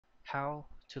how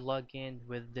to log in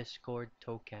with Discord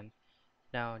token.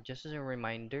 Now, just as a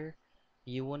reminder,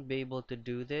 you won't be able to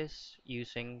do this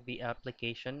using the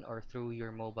application or through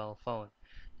your mobile phone.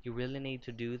 You really need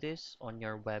to do this on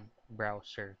your web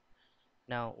browser.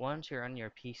 Now, once you're on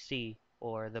your PC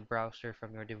or the browser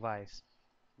from your device,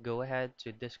 go ahead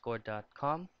to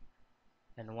discord.com,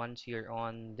 and once you're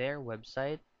on their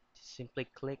website, simply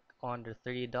click on the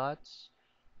three dots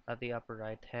at the upper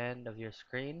right hand of your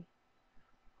screen.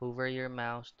 Hover your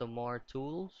mouse to More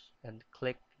Tools and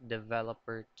click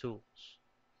Developer Tools.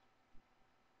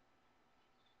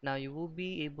 Now you will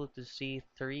be able to see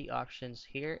three options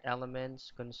here: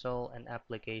 Elements, Console, and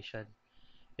Application.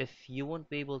 If you won't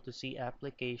be able to see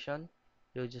Application,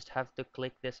 you'll just have to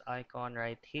click this icon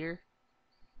right here,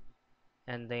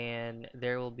 and then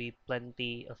there will be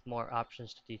plenty of more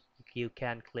options that you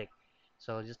can click.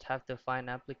 So just have to find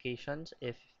Applications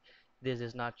if this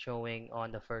is not showing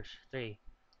on the first three.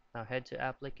 Now head to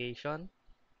Application.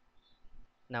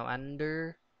 Now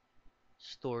under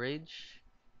Storage,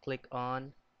 click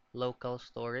on Local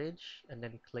Storage and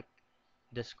then click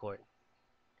Discord.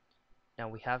 Now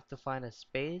we have to find a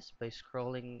space by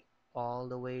scrolling all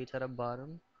the way to the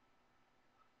bottom,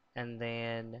 and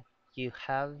then you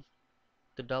have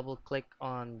to double click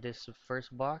on this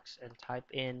first box and type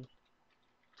in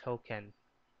token.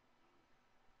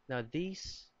 Now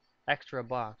this extra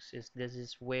box is this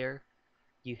is where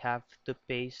you have to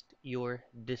paste your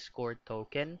Discord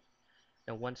token.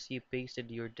 And once you pasted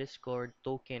your Discord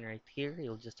token right here,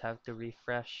 you'll just have to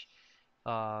refresh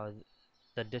uh,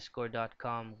 the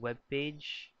discord.com webpage.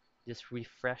 Just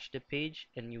refresh the page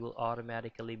and you will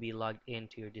automatically be logged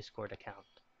into your Discord account.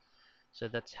 So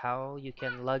that's how you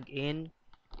can log in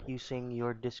using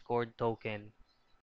your Discord token.